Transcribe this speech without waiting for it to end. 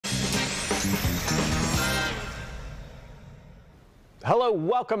Hello,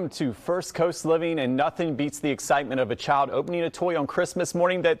 welcome to First Coast Living, and nothing beats the excitement of a child opening a toy on Christmas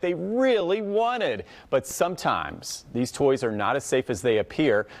morning that they really wanted. But sometimes these toys are not as safe as they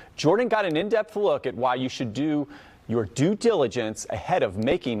appear. Jordan got an in-depth look at why you should do your due diligence ahead of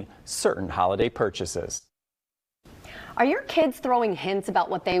making certain holiday purchases. Are your kids throwing hints about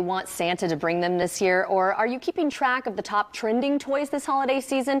what they want Santa to bring them this year, or are you keeping track of the top trending toys this holiday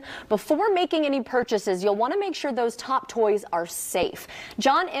season? Before making any purchases, you'll want to make sure those top toys are safe.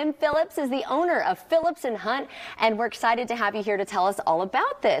 John M. Phillips is the owner of Phillips & Hunt, and we're excited to have you here to tell us all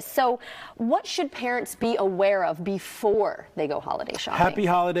about this. So what should parents be aware of before they go holiday shopping? Happy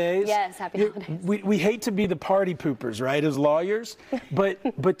holidays. Yes, happy holidays. We hate to be the party poopers, right, as lawyers, but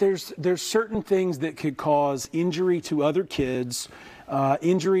there's certain things that could cause injury to other kids,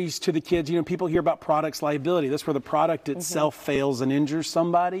 injuries to the kids. You know, people hear about products liability. That's where the product itself fails and injures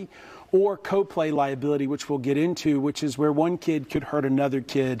somebody. Or co-play liability, which we'll get into, which is where one kid could hurt another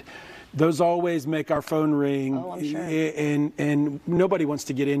kid. Those always make our phone ring, I'm sure. and nobody wants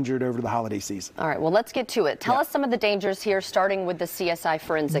to get injured over the holiday season. All right, well, let's get to it. Tell us some of the dangers here, starting with the CSI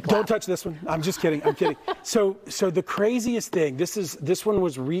Forensic Lab. Don't touch this one. I'm just kidding. I'm kidding. So the craziest thing, this one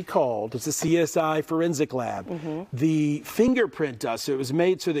was recalled. It's a CSI Forensic Lab. The fingerprint dust, so it was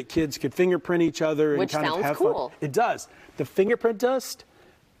made so that kids could fingerprint each other and Which kind of sounds have cool. fun. It does. The fingerprint dust,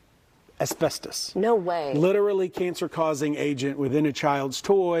 asbestos. No way. Literally cancer-causing agent within a child's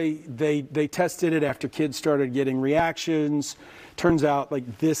toy. They tested it after kids started getting reactions. Turns out,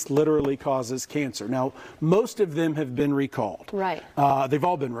 like, this literally causes cancer. Now, most of them have been recalled. Right. They've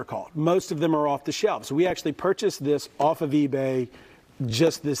all been recalled. Most of them are off the shelves. So we actually purchased this off of eBay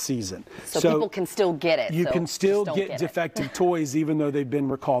just this season. So people can still get it. You so can still just don't get defective toys even though they've been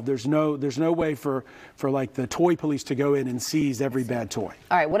recalled. There's no way for like the toy police to go in and seize every bad toy.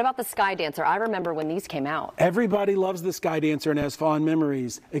 All right, what about the Sky Dancer? I remember when these came out. Everybody loves the Sky Dancer and has fond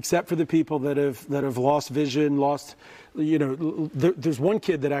memories, except for the people that have lost vision, lost, you know, there's one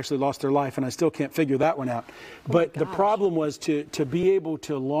kid that actually lost their life, and I still can't figure that one out. But the problem was to be able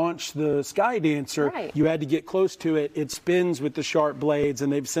to launch the Sky Dancer, Right. You had to get close to it. It spins with the sharp blades,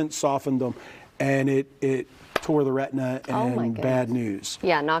 and they've since softened them, and it tore the retina, and bad news.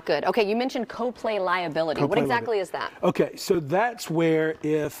 Yeah, not good. Okay, you mentioned co-play liability. What exactly is that? Okay, so that's where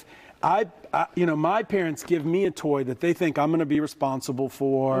if you know, my parents give me a toy that they think I'm going to be responsible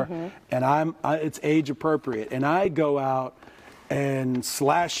for, and it's age appropriate, and I go out and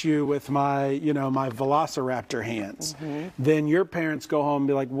slash you with my, you know, my Velociraptor hands, then your parents go home and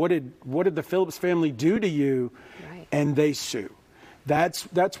be like, what did the Phillips family do to you? Right. And they sue.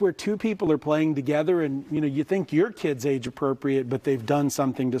 That's where two people are playing together, and you know, you think your kid's age appropriate, but they've done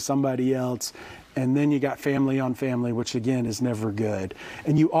something to somebody else. And then you got family on family, which again is never good.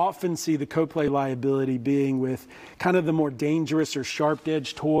 And you often see the co-play liability being with kind of the more dangerous or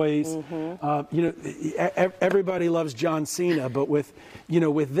sharp-edged toys. You know, everybody loves John Cena, but with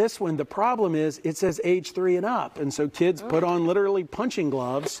this one, the problem is it says age 3 and up, and so kids put on literally punching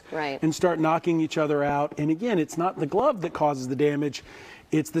gloves and start knocking each other out. And again, it's not the glove that causes the damage;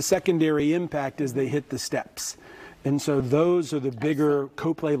 it's the secondary impact as they hit the steps. And so those are the bigger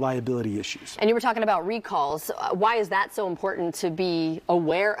co-play liability issues. And you were talking about recalls. Why is that so important to be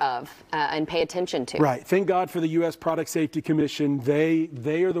aware of and pay attention to? Right. Thank God for the U.S. Product Safety Commission. They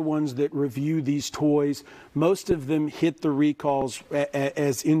are the ones that review these toys. Most of them hit the recalls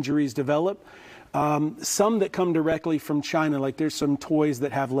as injuries develop. Some that come directly from China, like there's some toys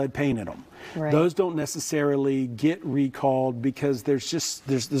that have lead paint in them. Right. Those don't necessarily get recalled because there's just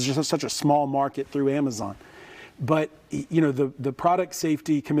such a small market through Amazon. But, you know, the Product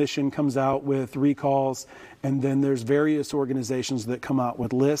Safety Commission comes out with recalls, and then there's various organizations that come out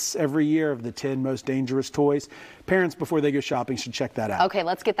with lists every year of the 10 most dangerous toys. Parents, before they go shopping, should check that out. Okay,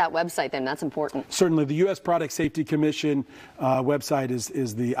 let's get that website then. That's important. Certainly. The U.S. Product Safety Commission website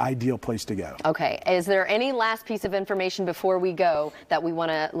is the ideal place to go. Okay. Is there any last piece of information before we go that we want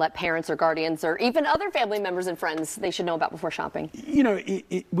to let parents or guardians or even other family members and friends they should know about before shopping? You know,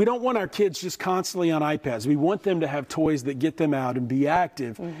 we don't want our kids just constantly on iPads. We want them to have toys that get them out and be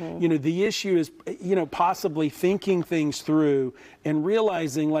active. You know, the issue is, you know, possibly thinking things through and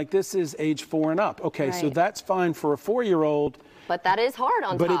realizing, like, this is age 4 and up. Okay, so that's fine for a 4-year-old. But that is hard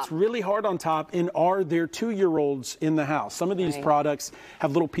on top. But it's really hard on top. And are there 2-year-olds in the house? Some of these products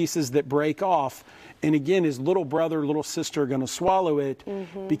have little pieces that break off. And again, is little brother, little sister going to swallow it?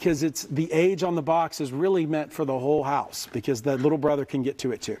 Because it's the age on the box is really meant for the whole house, because that little brother can get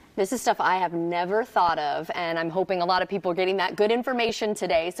to it too. This is stuff I have never thought of, and I'm hoping a lot of people are getting that good information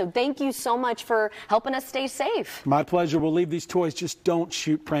today. So thank you so much for helping us stay safe. My pleasure. We'll leave these toys. Just don't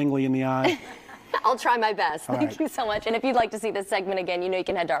shoot Prangley in the eye. I'll try my best. Thank you so much. And if you'd like to see this segment again, you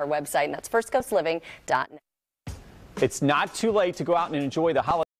can head to our website, and that's firstcoastliving.net. It's not too late to go out and enjoy the holiday.